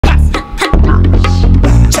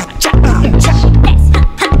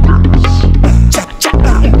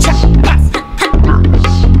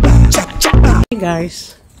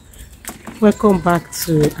Guys, welcome back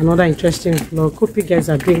to another interesting vlog. Hope you guys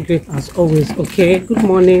are doing great as always. Okay, good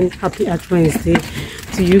morning, happy Ash Wednesday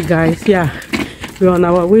to you guys. Yeah, we're on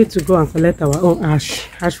our way to go and collect our own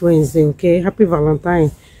Ash Wednesday. Okay, happy Valentine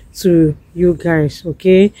to you guys.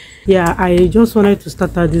 Okay, yeah, I just wanted to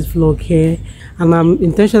start out this vlog here, and I'm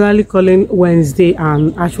intentionally calling Wednesday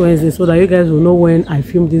and Ash Wednesday so that you guys will know when I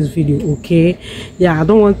film this video. Okay, yeah, I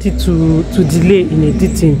don't want it to delay in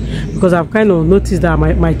editing, because I've kind of noticed that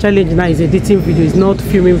my challenge now is editing video. It's not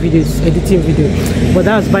filming video, it's editing video. But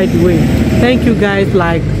that's by the way. Thank you guys.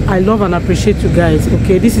 Like, I love and appreciate you guys.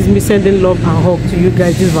 Okay, this is me sending love and hug to you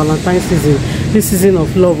guys this Valentine's season, this season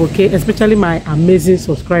of love. Okay, especially my amazing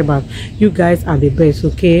subscribers. You guys are the best.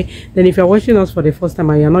 Okay, then if you're watching us for the first time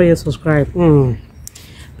and you're not yet subscribed,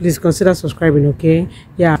 please consider subscribing. Okay,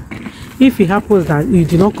 yeah, if it happens that you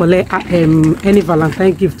do not collect any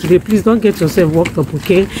Valentine gift today, please don't get yourself worked up.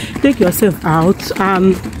 Okay, take yourself out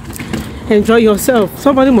and enjoy yourself.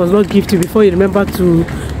 Somebody must not gift you before you remember to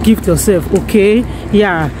gift yourself. Okay,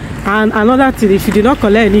 yeah. And another thing, if you did not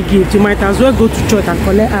collect any gift, you might as well go to church and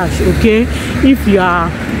collect ash. Okay, if you are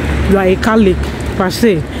a Catholic per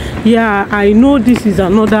se. Yeah, I know this is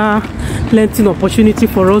another Lenten opportunity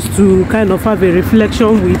for us to kind of have a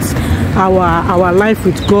reflection with our life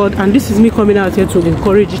with God, and this is me coming out here to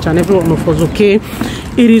encourage each and every one of us. Okay,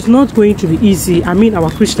 it is not going to be easy. I mean,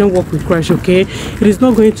 our Christian walk with Christ. Okay, it is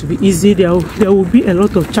not going to be easy. There will be a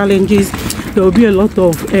lot of challenges, there will be a lot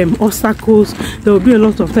of obstacles, there will be a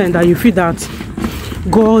lot of times that you feel that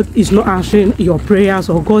God is not answering your prayers,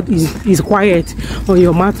 or God is quiet on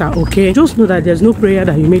your matter. Okay, just know that there's no prayer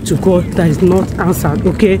that you make to God that is not answered.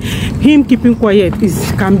 Okay, him keeping quiet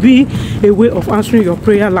can be a way of answering your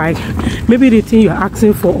prayer. Like, maybe the thing you're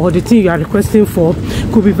asking for or the thing you are requesting for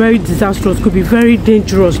could be very disastrous, could be very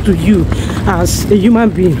dangerous to you as a human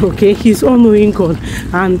being. Okay, he's all-knowing God,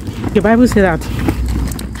 and the Bible says that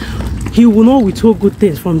he will not withhold good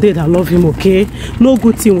things from they that love him. Okay, no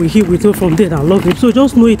good thing will he withhold from they that love him. So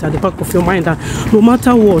just know it at the back of your mind that no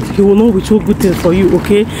matter what, he will not withhold good things for you.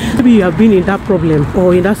 Okay, maybe you have been in that problem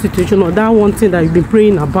or in that situation or that one thing that you've been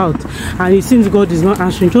praying about, and it seems God is not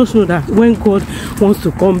answering. Just know that when God wants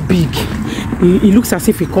to come big, he looks as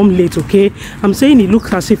if he come late. Okay, I'm saying he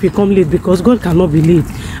looks as if he come late because God cannot be late.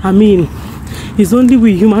 I mean, it's only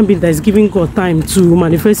we human being that is giving God time to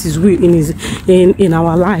manifest his will in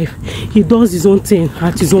our life. He does his own thing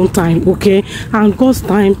at his own time. Okay, and God's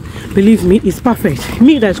time, believe me, is perfect.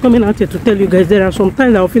 Me that is coming out here to tell you guys, there are some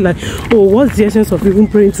times I will feel like, oh, what's the essence of even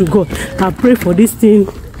praying to God? I pray for this thing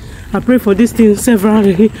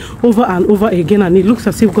severally over and over again, and it looks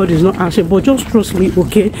as if God is not answering. But just trust me.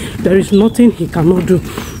 Okay, there is nothing he cannot do.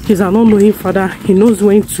 He's an all-knowing Father. He knows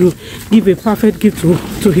when to give a perfect gift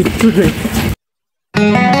to his children.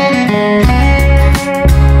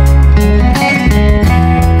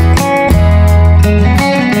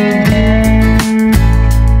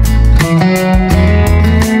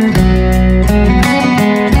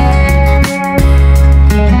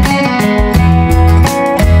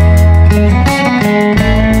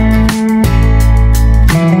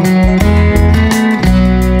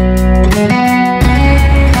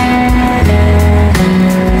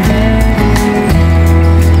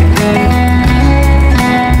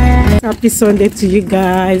 Happy Sunday to you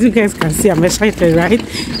guys. You guys can see I'm excited, right?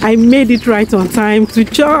 I made it right on time to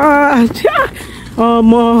church. I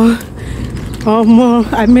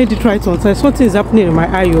made it right on time. Something is happening in my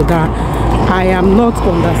eye that I am not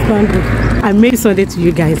understanding. I made Sunday to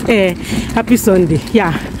you guys. Happy Sunday.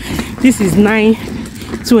 Yeah, this is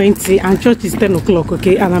 9:20 and church is 10 o'clock.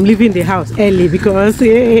 Okay, and I'm leaving the house early because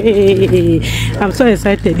I'm so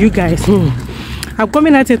excited, you guys. I'm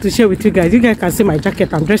coming out here to share with you guys. You guys can see my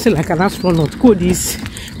jacket. I'm dressing like an astronaut. Coding.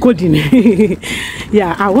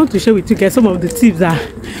 Yeah, I want to share with you guys some of the tips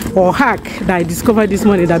or hack that I discovered this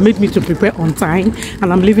morning that made me to prepare on time,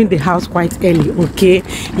 and I'm leaving the house quite early. Okay,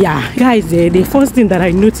 yeah, guys, the first thing that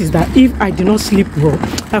I noticed that if I do not sleep well,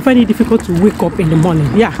 I find it difficult to wake up in the morning.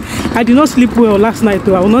 Yeah, I did not sleep well last night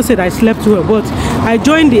though. I will not say that I slept well, but I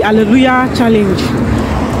joined the Hallelujah challenge.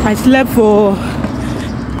 I slept for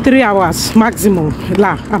 3 hours maximum,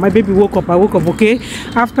 and my baby woke up. I woke up. Okay,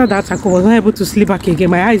 after that I was not able to sleep back again.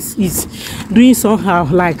 My eyes is doing somehow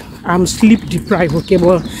like I'm sleep deprived. Okay,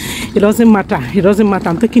 but it doesn't matter.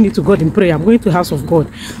 I'm taking it to God in prayer. I'm going to the house of God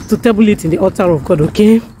to table it in the altar of God.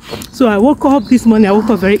 Okay, so I woke up this morning. I woke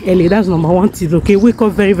up very early. That's number one tip. Okay, wake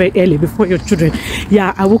up very early before your children.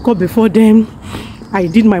 Yeah, I woke up before them. I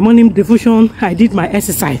did my morning devotion. I did my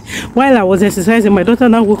exercise. While I was exercising, my daughter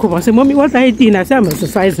now woke up and said, "Mommy, what are you doing?" I said, "I'm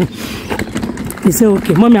exercising." He said,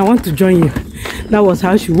 "Okay, Mommy, I want to join you." That was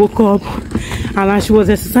how she woke up. And as she was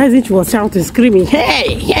exercising, she was shouting, screaming,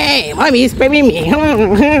 hey, hey, mommy is paying me.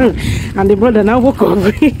 And the brother now woke up.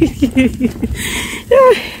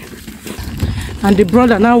 And the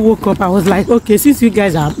brother now woke up. I was like, okay, since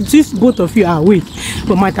both of you are awake,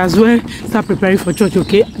 we might as well start preparing for church,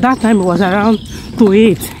 okay? That time it was around to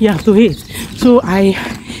 8. Yeah, to 8. So I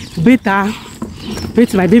bathed her,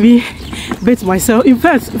 bathed my baby, bathed myself. In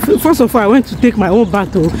fact, first of all, I went to take my own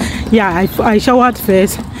bath. Yeah, I showered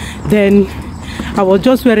first. Then I was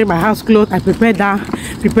just wearing my house clothes. I prepared that,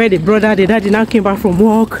 prepared the brother. The daddy now came back from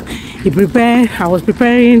work. He prepared. I was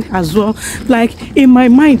preparing as well. Like in my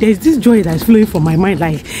mind, there's this joy that's flowing from my mind.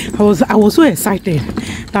 Like I was so excited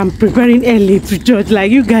that I'm preparing early to church.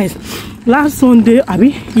 Like you guys, last Sunday,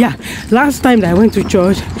 last time that I went to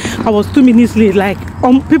church, I was 2 minutes late. Like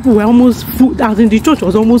people were almost full. As in the church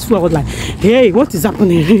was almost full. I was like, hey, what is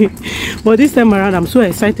happening? But this time around, I'm so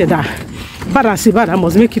excited that bad as bad, I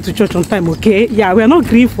must make it to church on time, okay? Yeah, we are not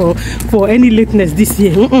agreeing for any lateness this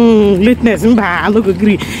year. Lateness, I'm not gonna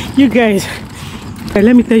agree. You guys,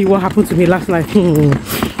 let me tell you what happened to me last night.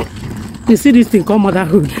 You see this thing called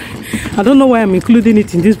motherhood. I don't know why I'm including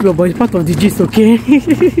it in this vlog, but it's part of the gist, okay?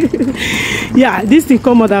 Yeah, this thing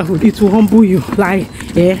called motherhood, it will humble you. Like,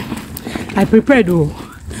 yeah, I prepared though.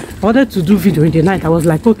 I wanted to do video in the night. I was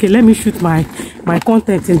like, okay, let me shoot my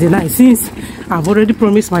content in the night, since I've already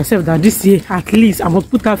promised myself that this year at least I must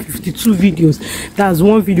put out 52 videos. That's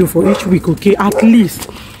 1 video for each week, okay? At least.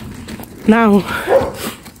 Now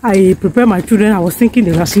I prepare my children. I was thinking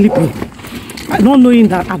they were sleeping. I don't know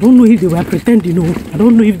if they were pretending. I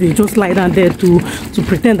don't know if they just lie down there to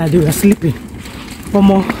pretend that they were sleeping.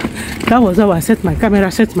 That was how I set my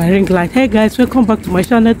camera, set my ring light. Hey guys, welcome back to my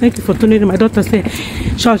channel. Thank you for tuning in. My daughter said,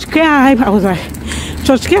 Church K-Hype. I was like,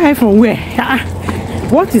 Church K-Hype from where?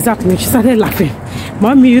 What is happening? She started laughing.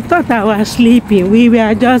 Mommy, you thought I was sleeping. We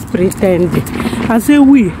were just pretending. I said,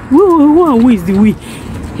 we? Who is the we?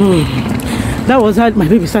 That was how my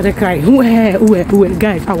baby started crying. Where?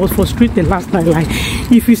 Guys, I was frustrated last night. Like,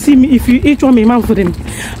 if you see me, each one me man for them,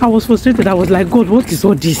 I was frustrated. I was like, God, what is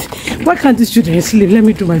all this? Why can't these children sleep? Let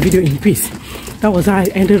me do my video in peace. That was how I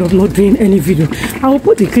ended up not doing any video. I will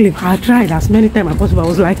put the clip. I tried as many times as possible. I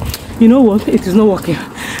was like, you know what? It is not working.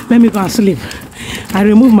 Let me go and sleep. I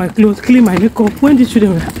removed my clothes, clean my makeup. When these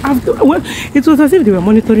children were it was as if they were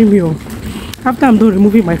monitoring me. After I'm done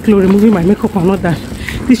removing my clothes, removing my makeup and all that,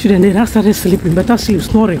 these children, they now started sleeping, better sleep,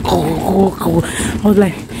 snoring. I was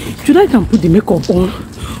like, should I come put the makeup on,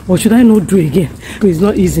 or should I not do it again? It's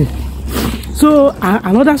not easy. So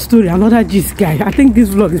another story, another gist, guys. I think this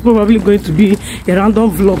vlog is probably going to be a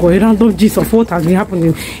random vlog or a random gist of what has been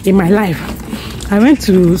happening in my life. I went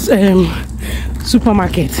to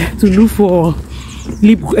supermarket to look for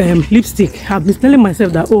lipstick. I've been telling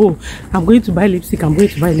myself that, oh, I'm going to buy lipstick. I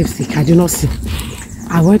did not see.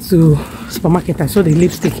 I went to supermarket. I saw the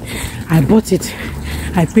lipstick. I bought it.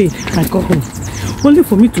 I paid. I got home. Only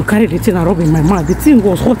for me to carry the thing and rub in my mouth. The thing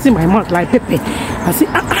was hurting my mouth like pepper. I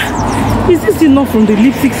said, is this thing not from the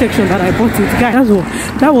lipstick section that I bought it? Guys,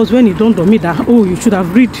 that was when it dawned on me that, oh, you should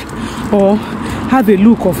have read or have a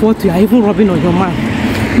look of what you are even rubbing on your mouth.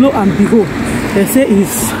 Lo and behold, they say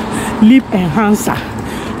it's lip enhancer.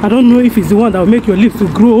 I don't know if it's the one that will make your lips to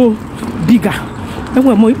grow bigger. And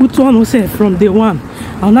when I put one from day one,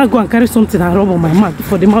 I'll not go and carry something and rub on my mouth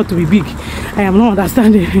for the mouth to be big. I am not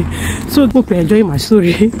understanding. So hope you enjoy my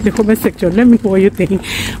story. The comment section, let me know what you think.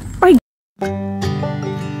 Bye.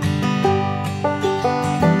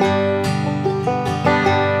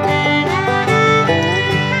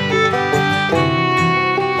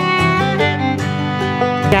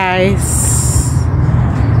 Guys,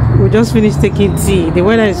 we just finished taking tea. The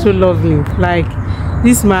weather is so lovely. Like,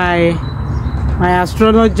 this is my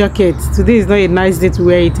astronaut jacket. Today is not a nice day to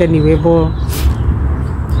wear it anyway, but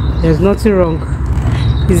there's nothing wrong.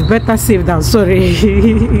 It's better safe than sorry.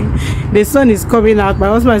 The sun is coming out. My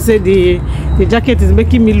husband said the jacket is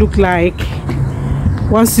making me look like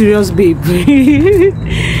one serious babe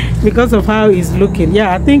because of how it's looking.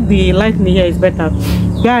 Yeah, I think the lighting here is better.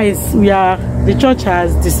 Guys, the church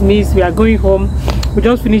has dismissed. We are going home. We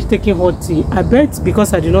just finished taking hot tea. I bet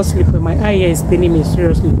because I did not sleep when my eye here is paining me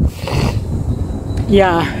seriously.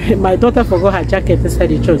 Yeah, my daughter forgot her jacket inside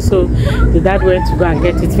the church, so the dad went to go and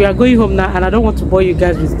get it. We are going home now, and I don't want to bore you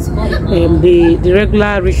guys with the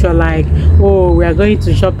regular ritual, like, oh, we are going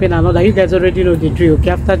to shopping and all that. You guys already know the drill,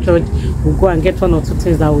 okay? After church, we'll go and get 1 or 2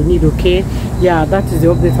 things that we need, okay? Yeah, that is the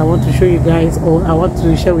update I want to show you guys, or I want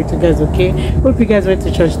to share with you guys, okay? Hope you guys went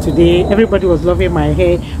to church today. Everybody was loving my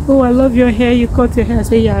hair. Oh, I love your hair. You cut your hair. I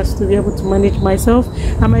say yes, to be able to manage myself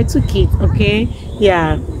and my 2 kids, okay?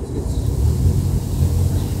 Yeah.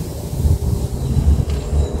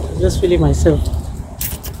 Just feeling myself.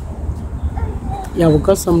 Yeah, we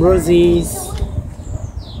got some roses.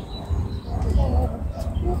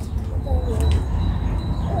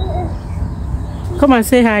 Come and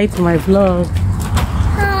say hi to my vlog.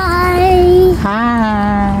 Hi.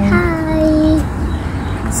 Hi.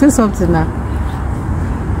 Hi. Say something now.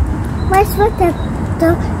 My sweater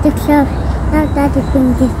to the club. Now that the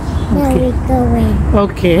thing is where we going.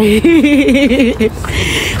 Okay.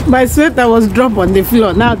 My sweater was dropped on the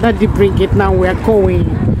floor. Now that they bring it, now we are going.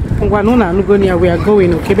 We are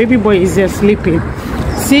going. Okay, baby boy is there sleeping.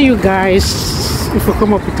 See you guys if you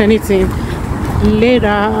come up with anything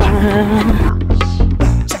later.